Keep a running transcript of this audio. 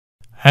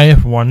Hey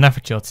everyone,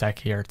 Tech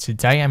here.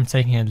 Today I'm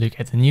taking a look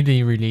at the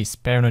newly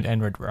released Paranoid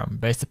Android ROM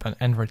based upon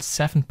Android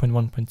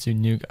 7.1.2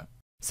 Nougat.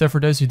 So for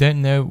those who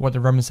don't know what the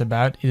ROM is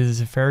about, it is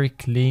a very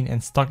clean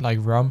and stock-like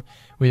ROM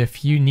with a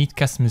few neat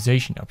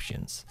customization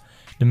options.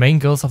 The main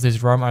goals of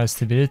this ROM are the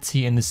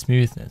stability and the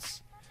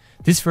smoothness.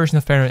 This version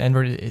of Paranoid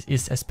Android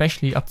is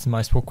especially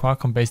optimized for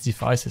Qualcomm-based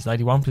devices like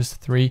the OnePlus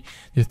 3,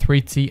 the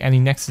 3T and the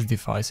Nexus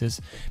devices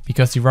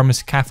because the ROM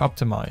is CAF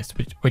optimized,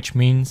 which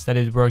means that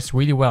it works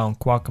really well on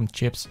Qualcomm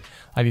chips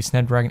like the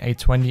Snapdragon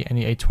 820 and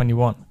the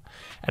 821.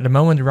 At the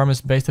moment the ROM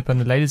is based upon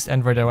the latest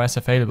Android OS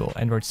available,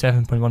 Android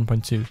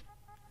 7.1.2.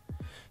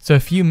 So a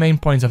few main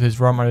points of this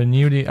ROM are the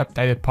newly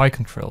updated PI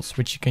controls,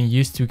 which you can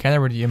use together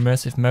with the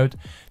immersive mode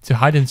to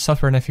hide in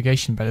software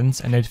navigation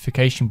buttons and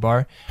notification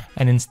bar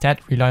and instead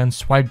rely on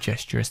swipe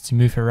gestures to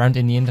move around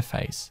in the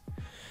interface.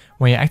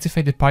 When you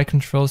activate the PI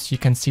controls, you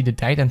can see the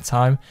date and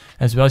time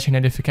as well as your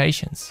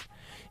notifications.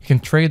 You can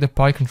trigger the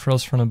PI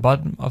controls from the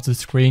bottom of the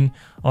screen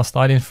or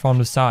slide in from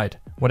the side,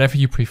 whatever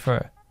you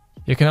prefer.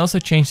 You can also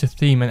change the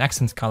theme and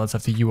accent colors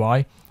of the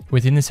UI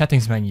within the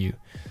settings menu.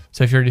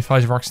 So if your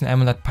device rocks an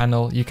AMOLED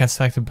panel, you can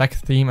select the black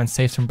theme and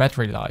save some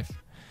battery life.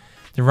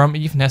 The ROM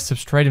even has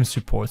Substratum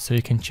support, so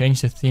you can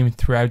change the theme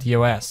throughout the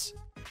OS.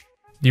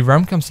 The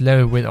ROM comes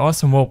loaded with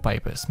awesome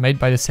wallpapers, made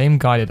by the same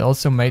guy that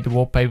also made the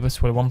wallpapers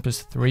for the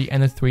OnePlus 3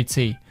 and the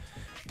 3T.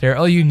 They are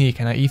all unique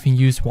and I even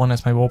use one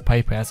as my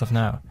wallpaper as of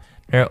now.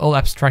 They are all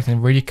abstract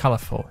and really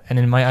colorful, and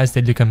in my eyes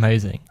they look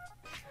amazing.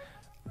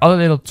 Other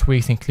little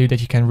tweaks include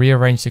that you can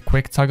rearrange the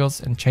quick toggles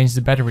and change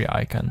the battery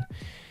icon.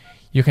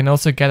 You can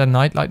also get a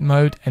nightlight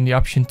mode and the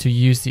option to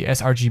use the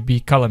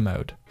sRGB color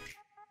mode.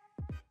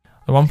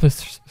 The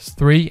OnePlus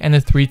 3 and the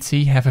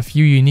 3T have a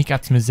few unique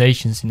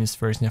optimizations in this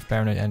version of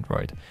Paranoid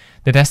Android.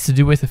 That has to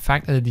do with the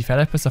fact that the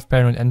developers of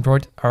Paranoid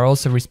Android are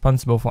also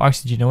responsible for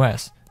Oxygen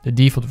OS, the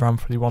default ROM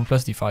for the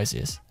OnePlus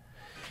devices.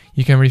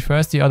 You can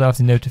reverse the order of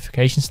the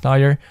notification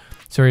slider,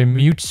 so your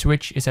mute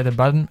switch is at the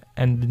bottom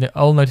and the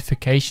all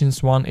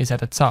notifications one is at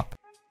the top.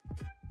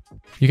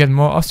 You get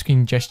more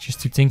off-screen gestures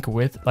to tinker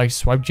with, like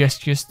swipe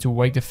gestures to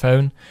wake the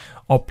phone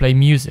or play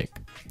music.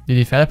 The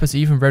developers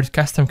even wrote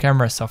custom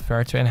camera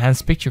software to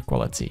enhance picture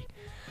quality.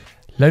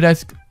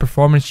 Loadout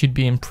performance should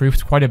be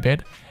improved quite a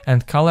bit,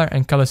 and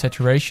color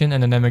saturation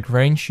and dynamic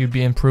range should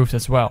be improved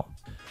as well,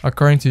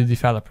 according to the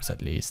developers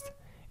at least.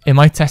 In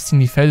my testing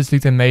the photos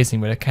looked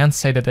amazing, but I can't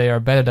say that they are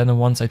better than the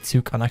ones I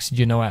took on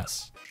Oxygen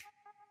OS.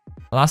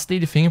 Lastly,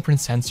 the fingerprint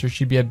sensor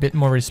should be a bit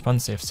more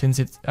responsive since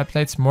it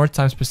updates more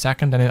times per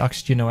second than in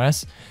Oxygen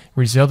OS,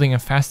 resulting in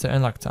faster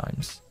unlock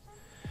times.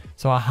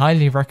 So I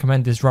highly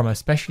recommend this ROM,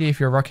 especially if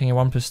you're rocking a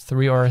OnePlus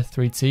 3 or a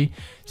 3T,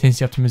 since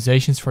the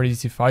optimizations for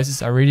these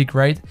devices are really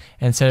great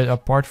and set it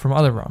apart from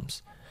other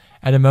ROMs.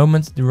 At the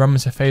moment, the ROM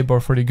is available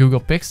for the Google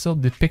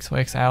Pixel, the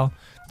Pixel XL,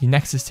 the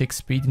Nexus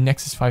 6P, the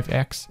Nexus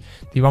 5X,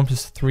 the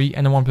OnePlus 3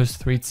 and the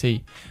OnePlus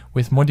 3T,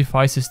 with more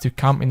devices to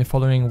come in the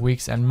following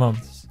weeks and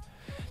months.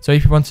 So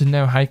if you want to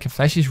know how you can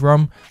flash this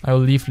ROM, I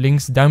will leave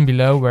links down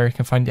below where you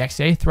can find the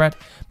XDA thread,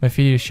 my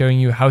video showing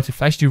you how to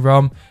flash the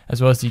ROM,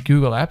 as well as the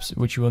Google apps,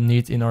 which you will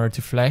need in order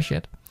to flash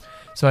it.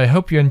 So I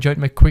hope you enjoyed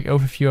my quick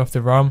overview of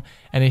the ROM,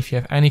 and if you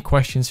have any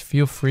questions,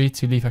 feel free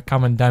to leave a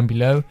comment down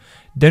below.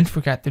 Don't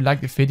forget to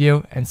like the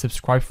video and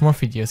subscribe for more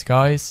videos,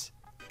 guys.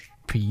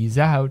 Peace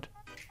out.